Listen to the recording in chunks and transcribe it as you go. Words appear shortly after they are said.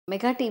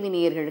Mega TV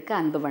நேயர்களுக்கு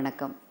அன்பு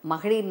வணக்கம்.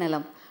 மகளிர்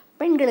நலம்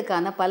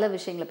பெண்களுக்கான பல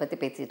விஷயங்களை பற்றி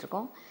பேசிகிட்டு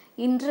இருக்கோம்.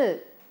 இன்று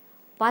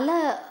பல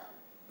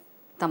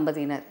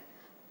தம்பதியினர்,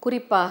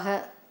 குறிப்பாக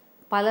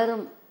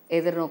பலரும்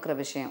எதிர்நோக்கிற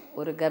விஷயம்,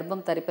 ஒரு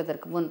கர்ப்பம்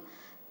தரிப்பதற்கு முன்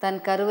தன்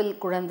கருவில்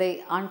குழந்தை,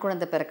 ஆண்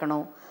குழந்தை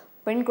பிறக்கணும்,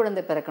 பெண்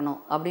குழந்தை பிறக்கணும்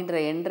அப்படின்ற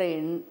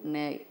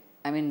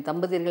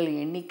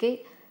தம்பதியர்களின் எண்ணிக்கை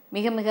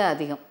மிக மிக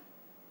அதிகம்.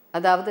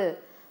 அதாவது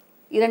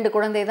 2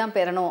 குழந்தை தான்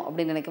பெறணும்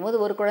அப்படின்னு நினைக்கும்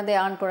போது, ஒரு குழந்தை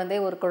ஆண் குழந்தை,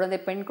 ஒரு குழந்தை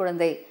பெண்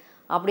குழந்தை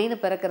அப்படின்னு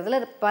பிறக்கிறதுல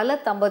பல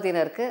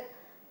தம்பதியினருக்கு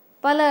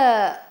பல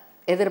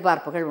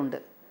எதிர்பார்ப்புகள் உண்டு.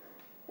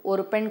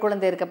 ஒரு பெண்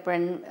குழந்தை இருக்க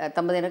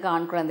தம்பதியினருக்கு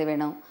ஆண் குழந்தை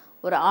வேணும்,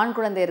 ஒரு ஆண்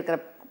குழந்தை இருக்கிற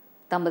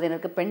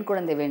தம்பதியினருக்கு பெண்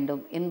குழந்தை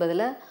வேண்டும்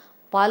என்பதில்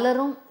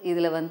பலரும்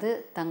இதில்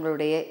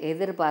தங்களுடைய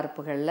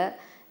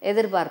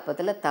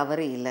எதிர்பார்ப்பதில்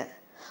தவறு இல்லை.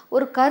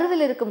 ஒரு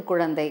கருவில் இருக்கும்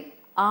குழந்தை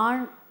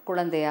ஆண்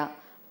குழந்தையா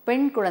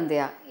பெண்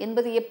குழந்தையா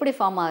என்பது எப்படி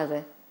ஃபார்ம்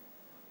ஆகுது?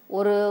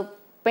 ஒரு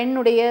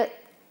பெண்ணுடைய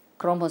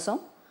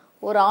குரோமோசோம்,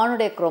 ஒரு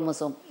ஆணுடைய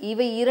குரோமோசோம்,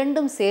 இவை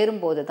இரண்டும்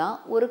சேரும்போது தான்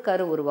ஒரு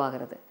கரு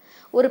உருவாகிறது.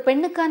 ஒரு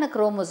பெண்ணுக்கான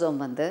குரோமோசோம்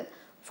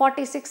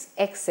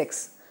 46XX,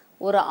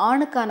 ஒரு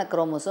ஆணுக்கான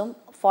குரோமோசோம்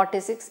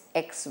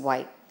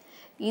 46XY.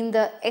 இந்த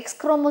X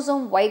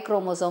குரோமோசோம் Y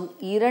குரோமோசோம்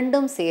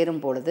இரண்டும்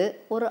சேரும் பொழுது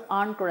ஒரு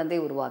ஆண் குழந்தை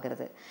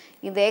உருவாகிறது.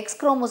 இந்த X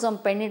குரோமோசோம்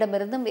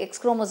பெண்ணிடமிருந்தும் X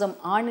குரோமோசோம்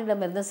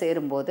ஆணிடமிருந்தும்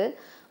சேரும்போது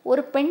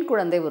ஒரு பெண்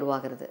குழந்தை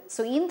உருவாகிறது.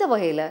 ஸோ இந்த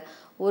வகையில்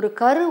ஒரு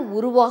கரு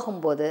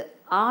உருவாகும் போது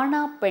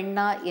ஆணா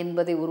பெண்ணா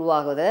என்பதை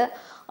உருவாகுவது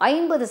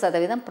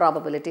 50%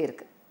 ப்ராபபிலிட்டி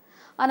இருக்குது.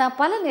 ஆனால்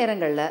பல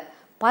நேரங்களில்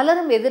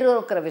பலரும்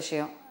எதிர்நோக்கிற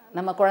விஷயம்,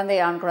 நம்ம குழந்தை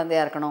ஆண்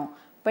குழந்தையாக இருக்கணும்,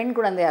 பெண்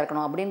குழந்தையாக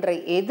இருக்கணும் அப்படின்ற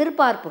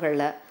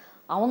எதிர்பார்ப்புகளில்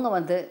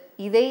அவங்க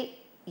இதை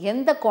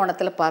எந்த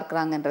கோணத்தில்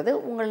பார்க்குறாங்கன்றது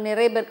உங்கள்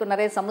நிறைய பேருக்கு,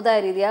 நிறைய சமுதாய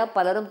ரீதியாக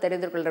பலரும்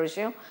தெரிந்து கொள்கிற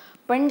விஷயம்.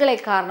 பெண்களை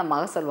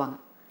காரணமாக சொல்லுவாங்க.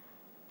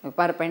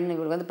 பாரு,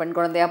 இவள் பெண்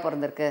குழந்தையாக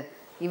பிறந்திருக்கு,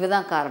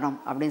 இதுதான் காரணம்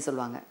அப்படின்னு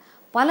சொல்லுவாங்க.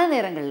 பல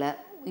நேரங்களில்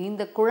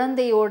இந்த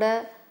குழந்தையோட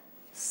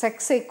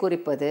செக்ஸை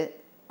குறிப்பது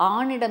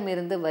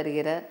ஆணிடமிருந்து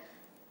வருகிற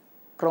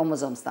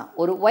குரோமோசோம்ஸ் தான்.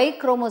 ஒரு Y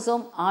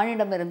குரோமோசோம்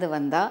ஆணிடமிருந்து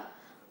வந்தால்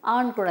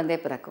ஆண் குழந்தை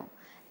பிறக்கும்,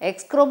 X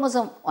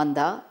குரோமோசோம்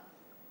வந்தால்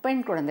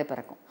பெண் குழந்தை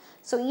பிறக்கும்.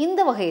 ஸோ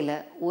இந்த வகையில்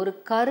ஒரு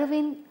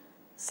கருவின்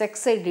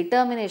செக்ஸை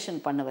டிட்டர்மினேஷன்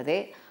பண்ணுவதே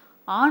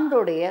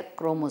ஆண்டோடைய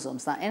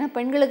குரோமோசோம்ஸ் தான். ஏன்னா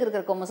பெண்களுக்கு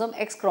இருக்கிற குரோமோசோம்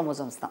X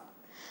குரோமோசோம்ஸ் தான்.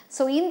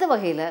 ஸோ இந்த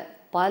வகையில்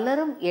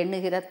பலரும்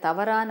எண்ணுகிற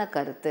தவறான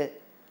கருத்து,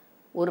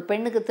 ஒரு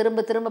பெண்ணுக்கு திரும்ப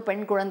திரும்ப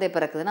பெண் குழந்தை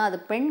பிறக்குதுன்னா அது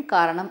பெண்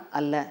காரணம்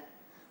அல்ல.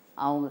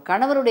 அவங்க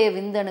கணவருடைய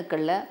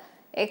விந்தணுக்களில்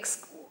X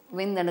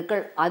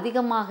விந்தணுக்கள்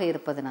அதிகமாக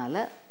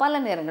இருப்பதனால பல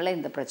நேரங்களில்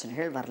இந்த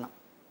பிரச்சனைகள் வரலாம்.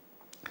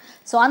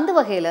 ஸோ அந்த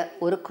வகையில்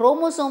ஒரு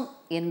குரோமோசோம்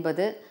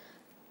என்பது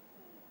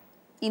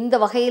இந்த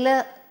வகையில்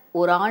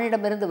ஒரு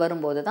ஆணிடமிருந்து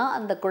வரும்போது தான்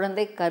அந்த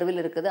குழந்தை கருவில்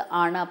இருக்குது,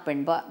 ஆணா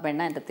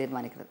பெண்ணா என்று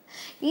தீர்மானிக்கிறது.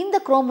 இந்த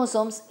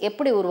குரோமோசோம்ஸ்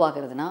எப்படி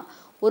உருவாகிறதுனா,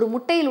 ஒரு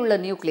முட்டையில் உள்ள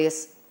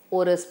நியூக்ளியஸ்,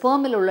 ஒரு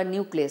ஸ்பெர்மில் உள்ள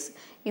நியூக்ளியஸ்,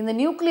 இந்த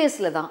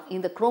நியூக்ளியஸில் தான்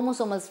இந்த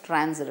குரோமோசோமல்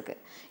ஸ்ட்ராண்ட்ஸ்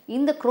இருக்குது.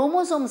 இந்த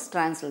குரோமோசோம்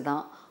ஸ்ட்ராண்ட்ஸில்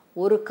தான்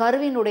ஒரு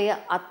கருவினுடைய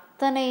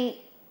அத்தனை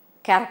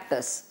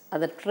கேரக்டர்ஸ்,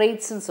 அதை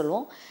ட்ரெய்ட்ஸ்ன்னு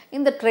சொல்லுவோம்,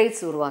 இந்த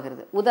ட்ரெய்ட்ஸ்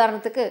உருவாகிறது.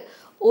 உதாரணத்துக்கு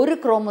ஒரு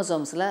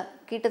குரோமோசோம்ஸில்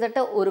கிட்டத்தட்ட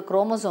ஒரு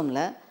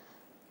குரோமோசோமில்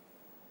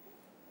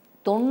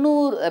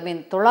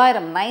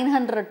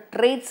 900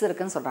 ட்ரெய்ட்ஸ்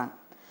இருக்குதுன்னு சொல்கிறாங்க.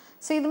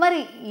 ஸோ இது மாதிரி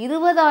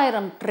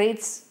 20,000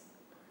 ட்ரெய்ட்ஸ்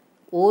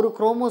ஒவ்வொரு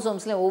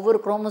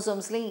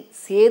குரோமோசோம்ஸ்லேயும்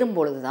சேரும்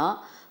பொழுது தான்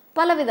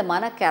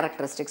பலவிதமான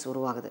கேரக்டரிஸ்டிக்ஸ்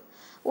உருவாகுது.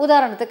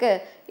 உதாரணத்துக்கு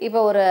இப்போ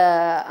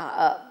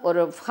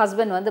ஒரு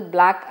ஹஸ்பண்ட்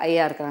பிளாக்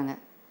ஐயாக இருக்கிறாங்க,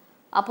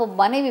 அப்போ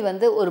மனைவி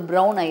ஒரு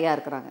ப்ரௌன் ஐயாக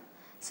இருக்கிறாங்க.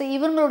 ஸோ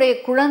இவங்களுடைய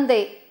குழந்தை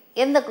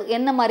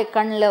என்ன மாதிரி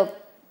கண்ணில்,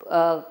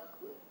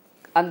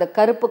 அந்த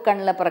கருப்பு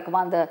கண்ணில்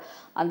பிறக்குமா,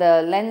 அந்த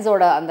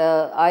லென்ஸோட அந்த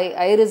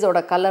ஐரிஸோட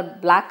கலர்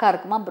பிளாக்காக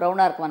இருக்குமா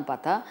ப்ரௌனாக இருக்குமான்னு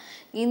பார்த்தா,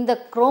 இந்த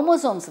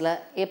குரோமோசோம்ஸில்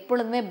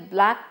எப்பொழுதுமே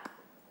பிளாக்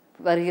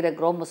வருகிற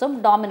குரோமோசோம்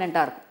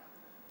டாமினண்ட்டாக இருக்கும்.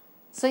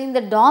 ஸோ இந்த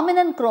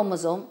டாமினன்ட்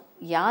குரோமோசோம்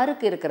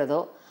யாருக்கு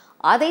இருக்கிறதோ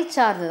அதை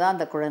சார்ந்து தான்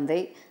அந்த குழந்தை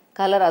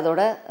கலர்,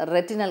 அதோட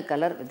ரெட்டினல்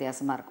கலர்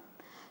வித்தியாசமாக இருக்கும்.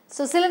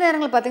 ஸோ சில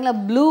நேரங்கள் பார்த்திங்கன்னா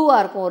ப்ளூவாக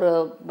இருக்கும், ஒரு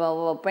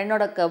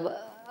பெண்ணோட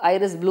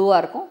ஐரிஸ்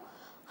ப்ளூவாக இருக்கும்,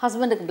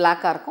 ஹஸ்பண்டுக்கு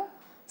பிளாக்காக இருக்கும்.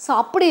 ஸோ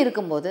அப்படி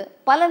இருக்கும்போது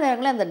பல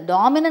நேரங்களில் அந்த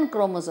டாமினன்ட்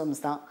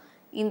குரோமோசோம்ஸ் தான்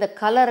இந்த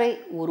கலரை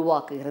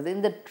உருவாக்குகிறது.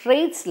 இந்த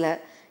ட்ரெய்ட்ஸில்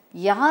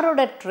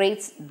யாரோட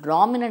ட்ரெய்ட்ஸ்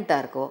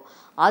டாமினண்ட்டாக இருக்கோ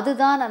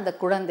அதுதான் அந்த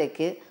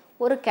குழந்தைக்கு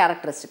ஒரு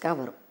கேரக்டரிஸ்டிக்காக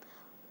வரும்.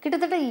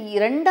 கிட்டத்தட்ட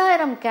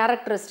 20,000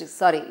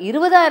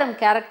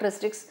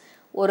 கேரக்டரிஸ்டிக்ஸ்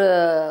ஒரு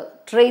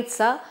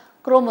ட்ரெய்ட்ஸாக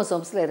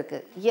குரோமோசோம்ஸில்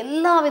இருக்குது.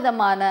 எல்லா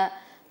விதமான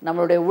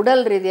நம்மளுடைய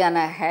உடல் ரீதியான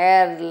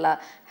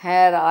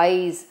ஹேர்,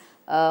 ஐஸ்,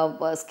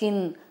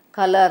 ஸ்கின்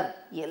கலர்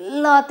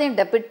எல்லாத்தையும்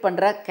டெபிக்ட்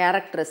பண்ணுற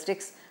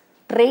கேரக்டரிஸ்டிக்ஸ்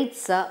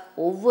ட்ரெய்ட்ஸாக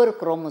ஒவ்வொரு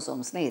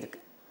குரோமோசோம்ஸ்லையும்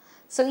இருக்குது.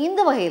 ஸோ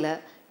இந்த வகையில்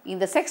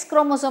இந்த செக்ஸ்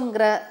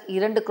குரோமோசோம்ங்கிற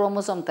 2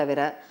 குரோமோசோம்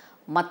தவிர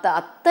மற்ற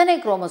அத்தனை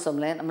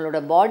குரோமோசோமில் நம்மளோட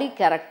பாடி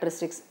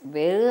கேரக்டரிஸ்டிக்ஸ்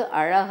வெகு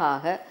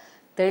அழகாக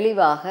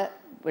தெளிவாக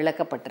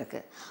விளக்கப்பட்டிருக்கு.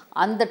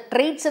 அந்த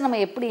ட்ரெய்ட்ஸை நம்ம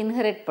எப்படி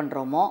இன்ஹெரிட்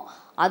பண்ணுறோமோ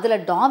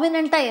அதில்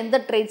டாமினண்ட்டாக எந்த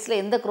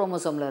ட்ரெய்ட்ஸில் எந்த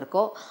குரோமோசோமில்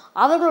இருக்கோ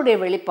அவர்களுடைய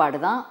வெளிப்பாடு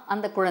தான்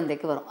அந்த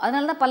குழந்தைக்கு வரும்.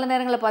 அதனால தான் பல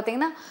நேரங்களில்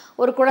பார்த்திங்கன்னா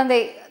ஒரு குழந்தை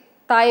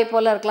தாயை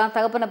போல் இருக்கலாம்,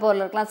 தகப்பனை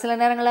போல் இருக்கலாம், சில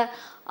நேரங்களில்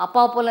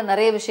அப்பா போல்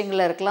நிறைய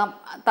விஷயங்களில் இருக்கலாம்,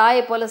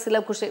 தாயை போல் சில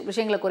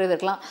விஷயங்களை குறைவு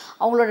இருக்கலாம்.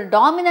 அவங்களோட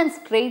டாமினன்ஸ்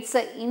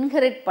ட்ரெய்ட்ஸை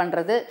இன்ஹெரிட்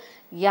பண்ணுறது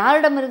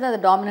யாரிடமிருந்து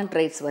அந்த டாமினன்ட்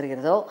ட்ரெய்ட்ஸ்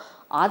வருகிறதோ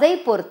அதை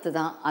பொறுத்து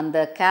தான் அந்த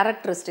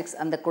கேரக்டரிஸ்டிக்ஸ்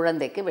அந்த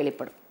குழந்தைக்கு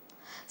வெளிப்படும்.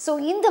 ஸோ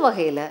இந்த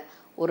வகையில்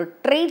ஒரு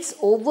ட்ரெய்ட்ஸ்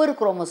ஒவ்வொரு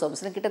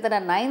குரோமோசோம்ஸ்லையும் கிட்டத்தட்ட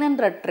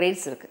 900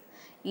 ட்ரெய்ட்ஸ் இருக்குது.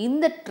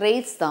 இந்த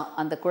ட்ரெய்ட்ஸ் தான்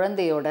அந்த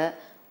குழந்தையோட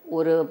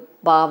ஒரு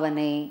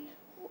பாவனை,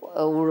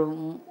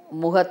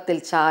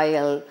 முகத்தில்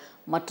சாயல்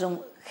மற்றும்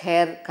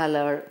ஹேர்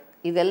கலர்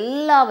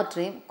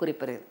இதெல்லாவற்றையும்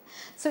குறிப்பிடுது.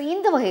 ஸோ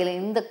இந்த வகையில்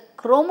இந்த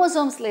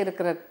குரோமோசோம்ஸில்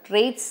இருக்கிற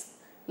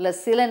ட்ரெய்ட்ஸில்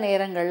சில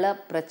நேரங்களில்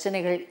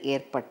பிரச்சனைகள்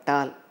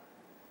ஏற்பட்டால்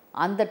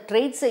அந்த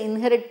ட்ரெய்ட்ஸை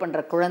இன்ஹெரிட் பண்ணுற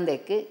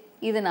குழந்தைக்கு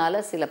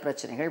இதனால் சில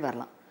பிரச்சனைகள்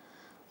வரலாம்.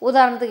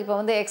 உதாரணத்துக்கு இப்போ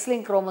வந்து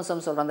எக்ஸ்லிங்க்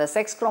குரோமோசோம் சொல்கிறோம், அந்த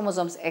செக்ஸ்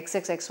குரோமோசோம்ஸ்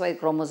XXXY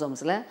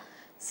குரோமோசோம்ஸில்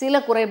சில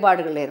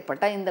குறைபாடுகள்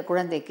ஏற்பட்டால் இந்த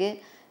குழந்தைக்கு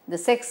இந்த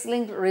செக்ஸ்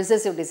லிங்க்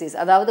ரிசெசிவ் டிசீஸ்,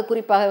 அதாவது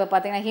குறிப்பாக இப்போ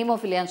பார்த்திங்கன்னா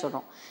ஹீமோஃபிலியான்னு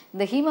சொல்கிறோம்.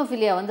 இந்த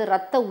ஹீமோஃபிலியா வந்து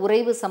இரத்த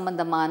உறைவு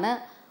சம்பந்தமான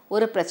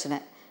ஒரு பிரச்சனை.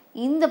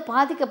 இந்த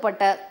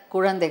பாதிக்கப்பட்ட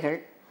குழந்தைகள்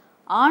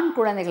ஆண்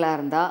குழந்தைகளாக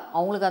இருந்தால்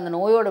அவங்களுக்கு அந்த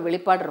நோயோட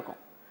வெளிப்பாடு இருக்கும்.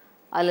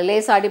 அதில்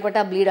லேசாக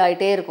அடிப்பட்டால் ப்ளீட்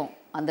ஆகிட்டே இருக்கும்,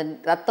 அந்த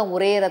ரத்தம்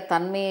உரையிற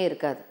தன்மையே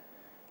இருக்காது.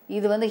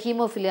 இது வந்து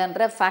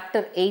ஹீமோஃபிலியான்ற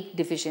ஃபேக்டர் 8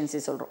 டெஃபிஷியன்சி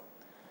சொல்கிறோம்.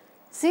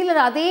 சிலர்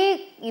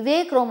இதே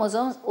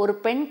குரோமோசோம்ஸ் ஒரு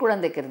பெண்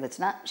குழந்தைக்கு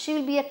இருந்துச்சுன்னா she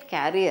will be a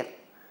carrier,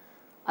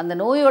 அந்த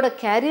நோயோட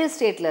கேரியர்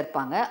ஸ்டேட்டில்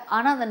இருப்பாங்க,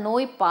 ஆனால் அந்த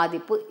நோய்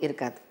பாதிப்பு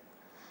இருக்காது.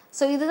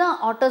 ஸோ இதுதான்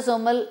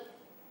autosomal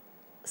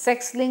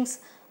sex links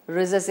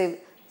recessive,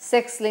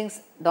 sex links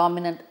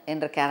dominant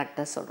என்ற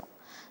கேரக்டர் சொல்கிறோம்.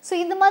 ஸோ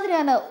இந்த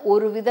மாதிரியான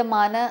ஒரு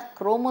விதமான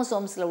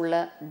குரோமோசோம்ஸில் உள்ள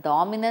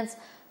டாமினன்ஸ்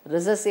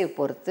ரிசெசிவ்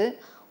பொறுத்து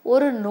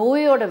ஒரு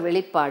நோயோட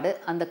வெளிப்பாடு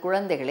அந்த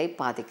குழந்தைகளை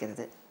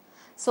பாதிக்கிறது.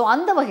 ஸோ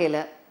அந்த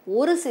வகையில்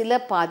ஒரு சில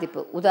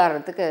பாதிப்பு,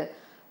 உதாரணத்துக்கு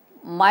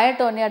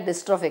மயோட்டோனியா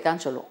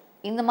டிஸ்ட்ரோஃபிக்கான்னு சொல்லுவோம்.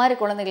 இந்த மாதிரி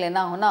குழந்தைகள் என்ன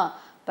ஆகும்னா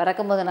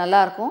பிறக்கும்போது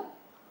நல்லாயிருக்கும்,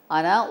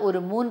 ஆனால் ஒரு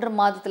 3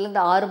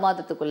 மாதத்துலேருந்து 6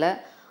 மாதத்துக்குள்ளே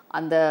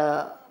அந்த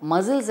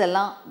மசில்ஸ்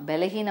எல்லாம்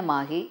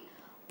பலகீனமாகி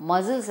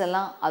மசில்ஸ்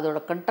எல்லாம் அதோட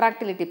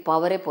கண்ட்ராக்டிலிட்டி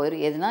பவரே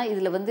போயிடும். எதுனா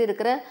இதில் வந்து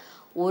இருக்கிற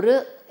ஒரு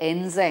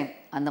என்சைம்,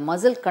 அந்த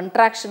மசில்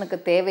கண்ட்ராக்ஷனுக்கு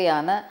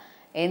தேவையான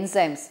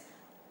என்சைம்ஸ்,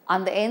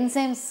 அந்த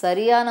என்சைம்ஸ்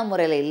சரியான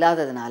முறையில்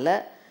இல்லாததுனால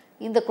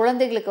இந்த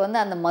குழந்தைகளுக்கு வந்து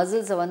அந்த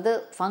மசில்ஸை வந்து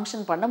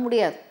ஃபங்க்ஷன் பண்ண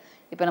முடியாது.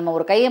 இப்போ நம்ம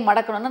ஒரு கையை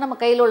மடக்கணும்னா நம்ம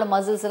கையில் உள்ள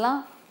மசில்ஸ் எல்லாம்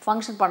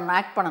ஃபங்க்ஷன் பண்ணணும்,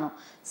 ஆக்ட் பண்ணணும்.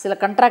 சில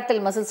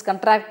கண்ட்ராக்டைல் மசில்ஸ்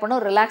கண்ட்ராக்ட்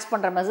பண்ணும், ரிலாக்ஸ்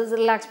பண்ணுற மசில்ஸ்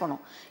ரிலாக்ஸ்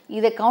பண்ணும்.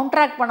 இதை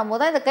கவுண்ட்ராக்ட் பண்ணும்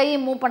போது தான் இந்த கையை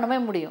மூவ் பண்ணவே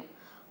முடியும்.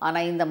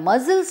 ஆனால் இந்த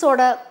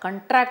மசில்ஸோட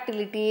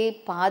கண்ட்ராக்டிலிட்டியை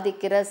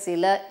பாதிக்கிற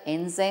சில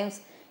என்சைம்ஸ்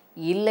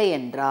இல்லை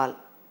என்றால்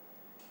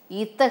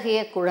இத்தகைய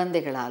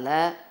குழந்தைகளால்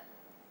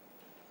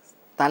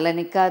தலை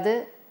நிற்காது,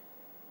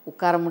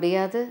 உட்கார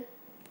முடியாது,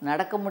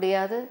 நடக்க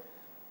முடியாது.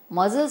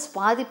 மசில்ஸ்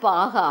பாதிப்பு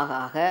ஆக ஆக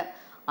ஆக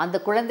அந்த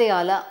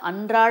குழந்தையால்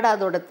அன்றாட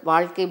அதோட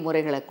வாழ்க்கை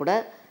முறைகளை கூட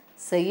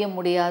செய்ய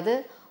முடியாது.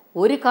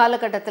 ஒரு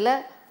காலகட்டத்தில்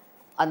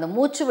அந்த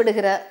மூச்சு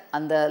விடுகிற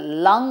அந்த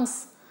லங்ஸ்,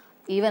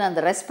 ஈவன் அந்த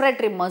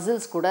ரெஸ்பிரேட்டரி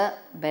மசில்ஸ் கூட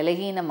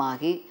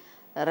பலகீனமாகி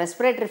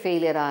ரெஸ்பிரேட்டரி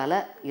ஃபெயிலியரால்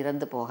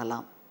இறந்து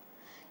போகலாம்.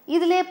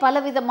 இதிலே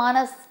பலவிதமான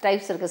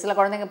டைப்ஸ் இருக்குது. சில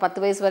குழந்தைங்க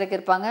 10 வயசு வரைக்கும்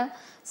இருப்பாங்க,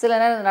 சில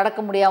நேரம் நடக்க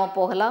முடியாமல்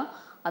போகலாம்.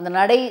 அந்த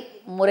நடை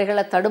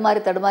முறைகளை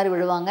தடுமாறி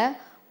விழுவாங்க,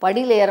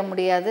 படியில் ஏற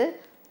முடியாது,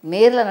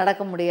 நேரில்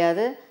நடக்க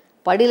முடியாது,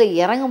 படியில்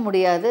இறங்க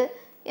முடியாது.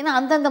 ஏன்னா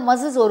அந்தந்த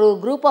மசில்ஸ் ஒரு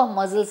குரூப் ஆஃப்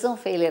மசில்ஸும்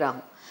ஃபெயிலியர்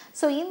ஆகும்.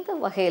 ஸோ இந்த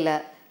வகையில்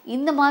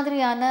இந்த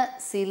மாதிரியான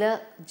சில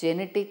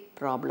ஜெனட்டிக்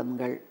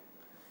ப்ராப்ளம்கள்,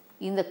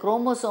 இந்த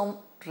குரோமோசோம்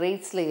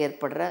ட்ரெய்ட்ஸில்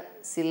ஏற்படுற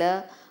சில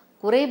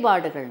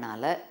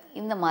குறைபாடுகள்னால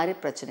இந்த மாதிரி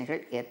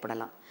பிரச்சனைகள்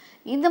ஏற்படலாம்.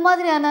 இந்த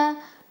மாதிரியான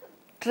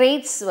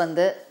ட்ரெய்ட்ஸ்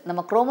வந்து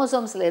நம்ம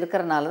குரோமோசோம்ஸில்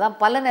இருக்கிறனால தான்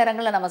பல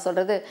நேரங்களில் நம்ம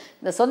சொல்கிறது,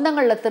 இந்த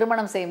சொந்தங்களில்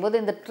திருமணம் செய்யும்போது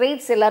இந்த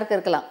ட்ரெய்ட்ஸ் எல்லாருக்கும்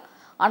இருக்கலாம்,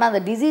 ஆனால்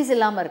அந்த டிசீஸ்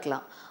இல்லாமல்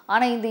இருக்கலாம்.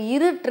 ஆனால் இந்த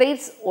இரு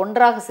ட்ரெய்ட்ஸ்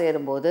ஒன்றாக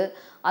சேரும்போது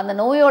அந்த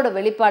நோயோட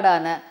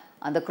வெளிப்பாடான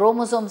அந்த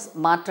குரோமோசோம்ஸ்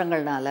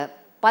மாற்றங்கள்னால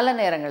பல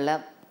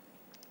நேரங்களில்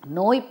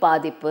நோய்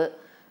பாதிப்பு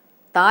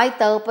தாய்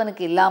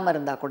தகப்பனுக்கு இல்லாமல்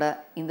இருந்தால் கூட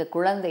இந்த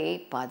குழந்தையை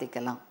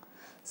பாதிக்கலாம்.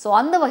 ஸோ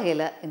அந்த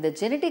வகையில் இந்த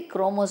ஜெனட்டிக்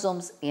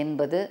குரோமோசோம்ஸ்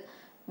என்பது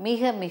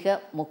மிக மிக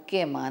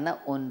முக்கியமான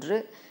ஒன்று.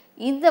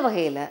 இந்த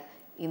வகையில்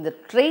இந்த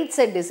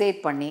ட்ரெய்ட்ஸை டிசைட்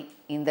பண்ணி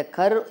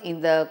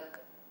இந்த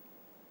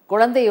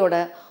குழந்தையோட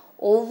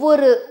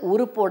ஒவ்வொரு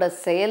உறுப்போட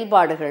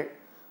செயல்பாடுகள்,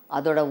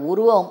 அதோட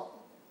உருவம்,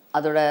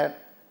 அதோட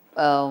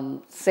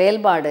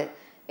செயல்பாடு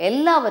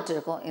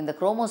எல்லாவற்றிற்கும் இந்த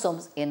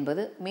குரோமோசோம்ஸ்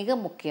என்பது மிக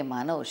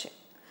முக்கியமான விஷயம்.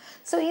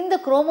 ஸோ இந்த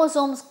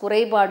குரோமோசோம்ஸ்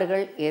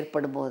குறைபாடுகள்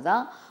ஏற்படும்போது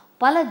தான்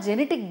பல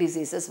ஜெனட்டிக்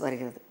டிசீசஸ்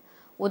வருகிறது.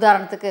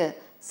 உதாரணத்துக்கு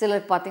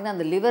சிலர் பார்த்திங்கன்னா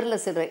அந்த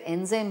லிவரில் சில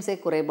என்சைம்ஸே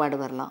குறைபாடு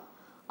வரலாம்.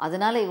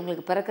 அதனால்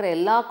இவங்களுக்கு பிறக்கிற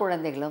எல்லா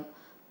குழந்தைகளும்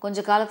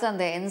கொஞ்ச காலத்தில்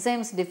அந்த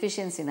என்சைம்ஸ்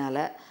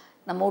டெஃபிஷியன்சினால்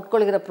நம்ம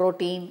உட்கொள்கிற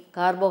புரோட்டீன்,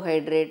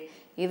 கார்போஹைட்ரேட்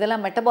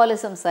இதெல்லாம்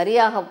மெட்டபாலிசம்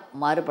சரியாக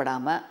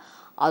மாறுபடாமல்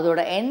அதோட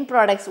எண்ட்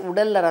ப்ராடக்ட்ஸ்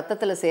உடலில்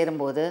ரத்தத்தில்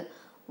சேரும்போது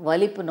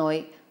வலிப்பு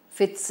நோய்,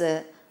 ஃபிட்ஸு,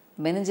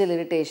 மெனிஞ்சல்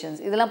இரிட்டேஷன்ஸ்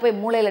இதெல்லாம் போய்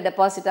மூளையில்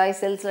டெபாசிட் ஆகி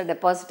செல்ஸில்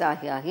டெபாசிட்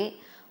ஆகி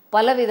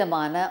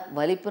பலவிதமான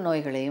வலிப்பு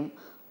நோய்களையும்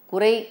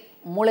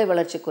மூளை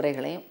வளர்ச்சி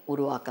குறைகளையும்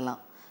உருவாக்கலாம்.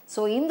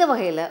 ஸோ இந்த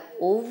வகையில்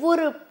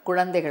ஒவ்வொரு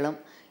குழந்தைகளும்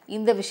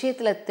இந்த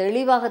விஷயத்தில்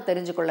தெளிவாக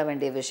தெரிஞ்சு கொள்ள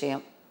வேண்டிய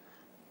விஷயம்,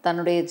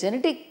 தன்னுடைய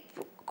ஜெனட்டிக்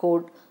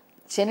கோட்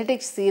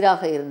ஜெனட்டிக்ஸ்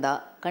சீராக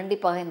இருந்தால்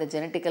கண்டிப்பாக இந்த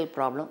ஜெனட்டிக்கல்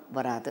ப்ராப்ளம்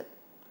வராது.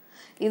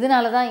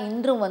 இதனால தான்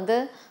இன்றும்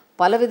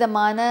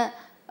பலவிதமான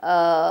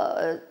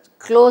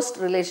க்ளோஸ்ட்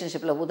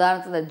ரிலேஷன்ஷிப்பில்,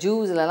 உதாரணத்துக்கு இந்த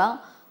ஜூஸ்லலாம்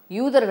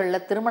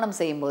யூதர்களில் திருமணம்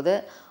செய்யும்போது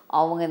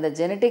அவங்க இந்த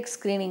ஜெனட்டிக்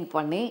ஸ்க்ரீனிங்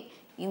பண்ணி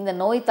இந்த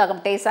நோய்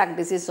தாக்கம், டேசாக்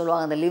டிசீஸ்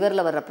சொல்லுவாங்க, அந்த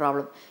லிவரில் வர்ற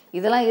ப்ராப்ளம்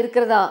இதெல்லாம்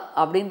இருக்கிறதா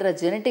அப்படின்ற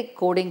ஜெனட்டிக்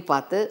கோடிங்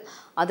பார்த்து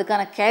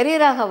அதுக்கான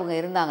கேரியராக அவங்க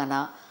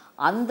இருந்தாங்கன்னா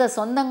அந்த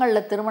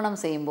சொந்தங்களில்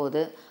திருமணம்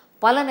செய்யும்போது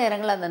பல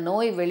நேரங்கள் அந்த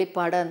நோய்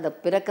வெளிப்பாடு அந்த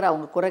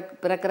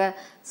பிறக்கிற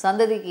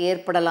சந்ததிக்கு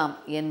ஏற்படலாம்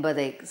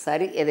என்பதை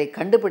இதை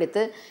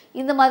கண்டுபிடித்து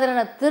இந்த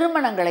மாதிரியான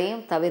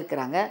திருமணங்களையும்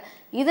தவிர்க்கிறாங்க.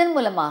 இதன்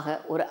மூலமாக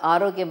ஒரு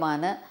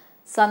ஆரோக்கியமான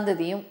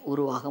சந்ததியும்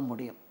உருவாக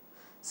முடியும்.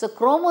 ஸோ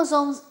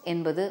குரோமோசோம்ஸ்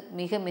என்பது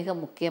மிக மிக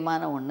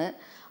முக்கியமான ஒன்று.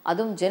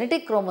 அதுவும்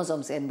ஜெனட்டிக்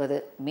குரோமோசோம்ஸ் என்பது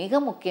மிக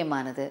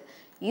முக்கியமானது.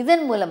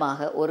 இதன்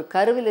மூலமாக ஒரு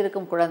கருவில்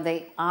இருக்கும் குழந்தை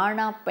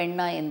ஆணா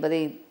பெண்ணா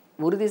என்பதை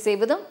உறுதி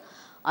செய்வதும்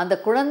அந்த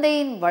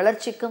குழந்தையின்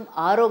வளர்ச்சிக்கும்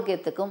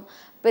ஆரோக்கியத்துக்கும்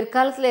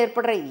பிற்காலத்தில்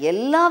ஏற்படுற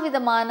எல்லா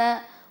விதமான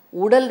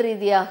உடல்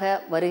ரீதியாக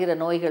வருகிற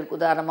நோய்கள்,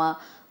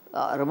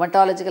 உதாரணமாக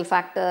ரொமட்டாலஜிக்கல்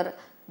ஃபேக்டர்,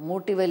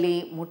 மூட்டு வலி,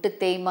 முட்டு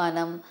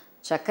தேய்மானம்,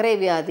 சர்க்கரை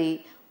வியாதி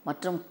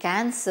மற்றும்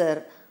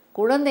கேன்சர்,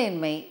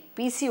 குழந்தையின்மை,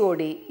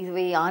 பிசிஓடி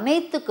இவை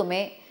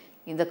அனைத்துக்குமே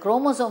இந்த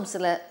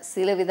குரோமோசோம்ஸில்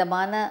சில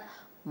விதமான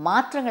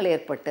மாற்றங்கள்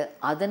ஏற்பட்டு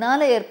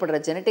அதனால் ஏற்படுற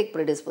ஜெனட்டிக்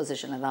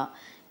ப்ரெடிஸ்பொசிஷனை தான்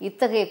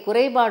இத்தகைய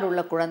குறைபாடு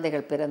உள்ள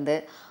குழந்தைகள் பிறந்து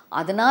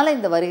அதனால்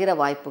இந்த வருகிற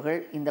வாய்ப்புகள்,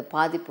 இந்த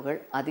பாதிப்புகள்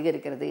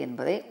அதிகரிக்கிறது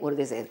என்பதை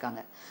உறுதி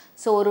செய்திருக்காங்க.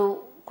 ஸோ ஒரு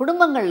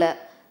குடும்பங்களில்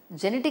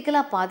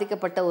ஜெனட்டிக்கலாக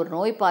பாதிக்கப்பட்ட ஒரு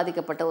நோய்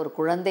பாதிக்கப்பட்ட ஒரு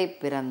குழந்தை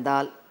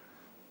பிறந்தால்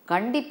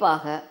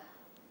கண்டிப்பாக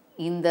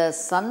இந்த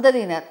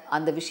சந்ததியினர்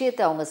அந்த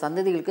விஷயத்தை அவங்க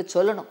சந்ததிகளுக்கு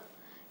சொல்லணும்.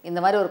 இந்த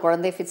மாதிரி ஒரு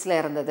குழந்தை ஃபிட்ஸில்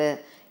இறந்தது,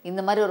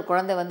 இந்த மாதிரி ஒரு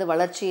குழந்தை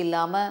வளர்ச்சி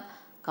இல்லாமல்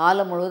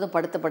காலம் முழுவதும்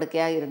படுத்த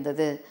படுக்கையாக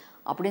இருந்தது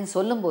அப்படின்னு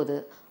சொல்லும்போது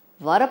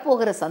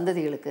வரப்போகிற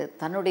சந்ததிகளுக்கு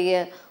தன்னுடைய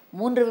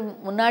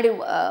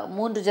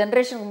 3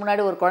 ஜென்ரேஷனுக்கு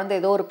முன்னாடி ஒரு குழந்தை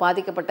ஏதோ ஒரு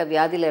பாதிக்கப்பட்ட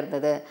வியாதியில்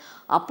இருந்தது,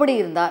 அப்படி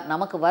இருந்தால்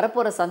நமக்கு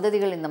வரப்போகிற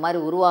சந்ததிகள் இந்த மாதிரி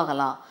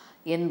உருவாகலாம்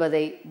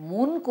என்பதை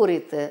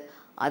முன்குறித்து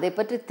அதை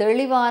பற்றி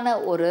தெளிவான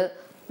ஒரு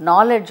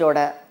நாலெட்ஜோட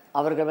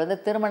அவர்கள்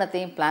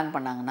திருமணத்தையும் பிளான்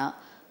பண்ணாங்கன்னா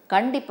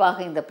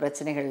கண்டிப்பாக இந்த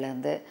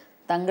பிரச்சனைகள்லேருந்து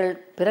தங்கள்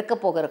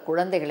பிறக்கப் போகிற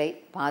குழந்தைகளை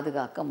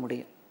பாதுகாக்க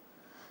முடியும்.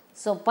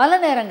 ஸோ பல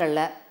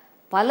நேரங்களில்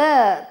பல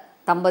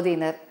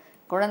தம்பதியினர்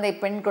குழந்தை,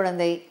 பெண்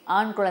குழந்தை,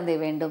 ஆண் குழந்தை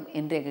வேண்டும்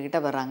என்று எங்ககிட்ட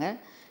வர்றாங்க.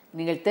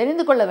 நீங்கள்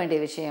தெரிந்து கொள்ள வேண்டிய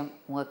விஷயம்,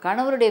 உங்கள்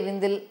கணவருடைய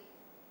விந்தில்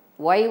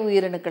Y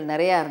உயிரணுக்கள்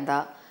நிறையா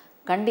இருந்தால்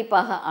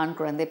கண்டிப்பாக ஆண்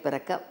குழந்தை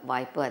பிறக்க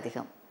வாய்ப்பு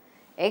அதிகம்.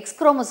 எக்ஸ்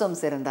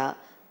குரோமோசோம்ஸ் இருந்தால்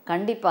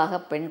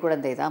கண்டிப்பாக பெண்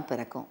குழந்தை தான்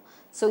பிறக்கும்.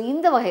 ஸோ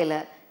இந்த வகையில்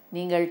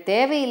நீங்கள்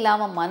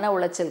தேவையில்லாமல் மன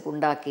உளைச்சல்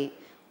உண்டாக்கி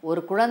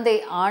ஒரு குழந்தை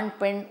ஆண்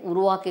பெண்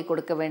உருவாக்கி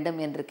கொடுக்க வேண்டும்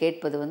என்று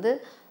கேட்பது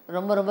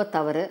ரொம்ப ரொம்ப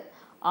தவறு.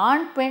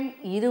 ஆண் பெண்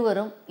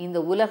இருவரும் இந்த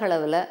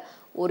உலகளவில்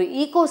ஒரு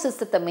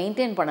ஈகோசிஸ்டத்தை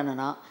மெயின்டைன்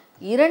பண்ணணும்னா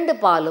 2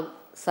 பாலும்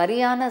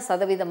சரியான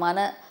சதவீதமான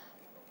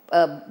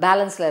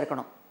பேலன்ஸில்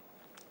இருக்கணும்.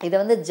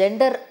 இதை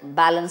ஜெண்டர்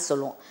பேலன்ஸ்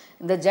சொல்லுவோம்.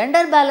 இந்த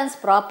ஜெண்டர் பேலன்ஸ்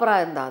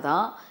ப்ராப்பராக இருந்தால்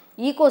தான்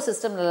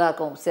ஈகோசிஸ்டம்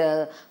நல்லாயிருக்கும்.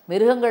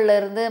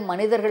 மிருகங்கள்லேருந்து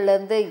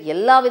மனிதர்கள்லேருந்து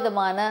எல்லா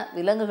விதமான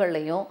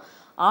விலங்குகள்லையும்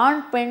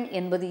ஆண் பெண்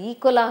என்பது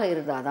ஈக்குவலாக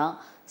இருந்தால் தான்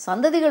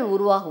சந்ததிகள்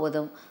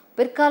உருவாகுவதும்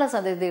பிற்கால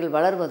சந்ததிகள்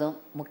வளர்வதும்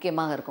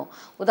முக்கியமாக இருக்கும்.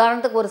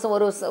 உதாரணத்துக்கு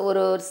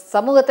ஒரு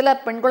சமூகத்தில்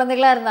பெண்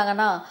குழந்தைகளாக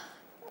இருந்தாங்கன்னா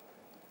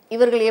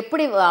இவர்கள்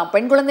எப்படி,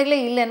 பெண் குழந்தைகளே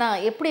இல்லைன்னா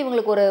எப்படி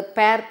இவங்களுக்கு ஒரு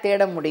பேர்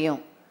தேட முடியும்?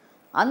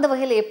 அந்த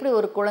வகையில் எப்படி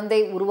ஒரு குழந்தை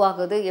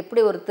உருவாகுது,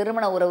 எப்படி ஒரு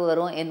திருமண உறவு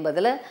வரும்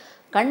என்பதில்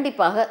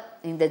கண்டிப்பாக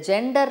இந்த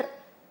ஜெண்டர்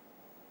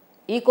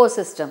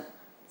ஈகோசிஸ்டம்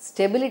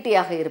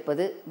ஸ்டெபிலிட்டியாக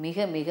இருப்பது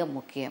மிக மிக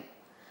முக்கியம்.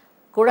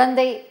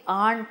 குழந்தை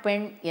ஆண்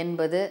பெண்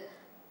என்பது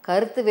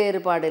கருத்து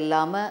வேறுபாடு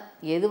இல்லாமல்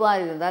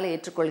எதுவாக இருந்தாலும்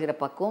ஏற்றுக்கொள்கிற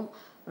பக்குவம்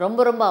ரொம்ப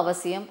ரொம்ப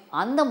அவசியம்.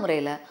 அந்த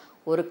முறையில்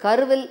ஒரு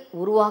கருவில்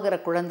உருவாகிற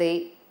குழந்தையை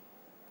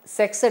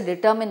செக்ஸை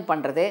டிட்டர்மின்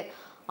பண்ணுறதே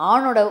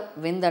ஆணோட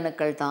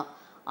விந்தணுக்கள் தான்.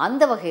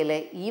 அந்த வகையில்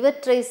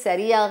இவற்றை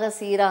சரியாக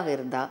சீராக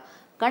இருந்தால்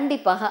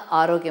கண்டிப்பாக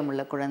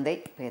ஆரோக்கியமுள்ள குழந்தை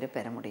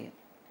பெற முடியும்.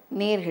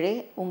 நேயர்களே,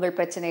 உங்கள்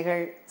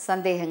பிரச்சனைகள்,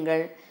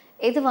 சந்தேகங்கள்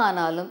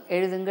எதுவானாலும்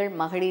எழுதுங்கள்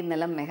மகளிர்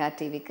நலம் மெகா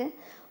டிவிக்கு.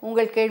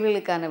 உங்கள்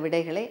கேள்விகளுக்கான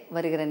விடைகளை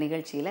வருகிற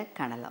நிகழ்ச்சியில்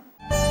காணலாம்.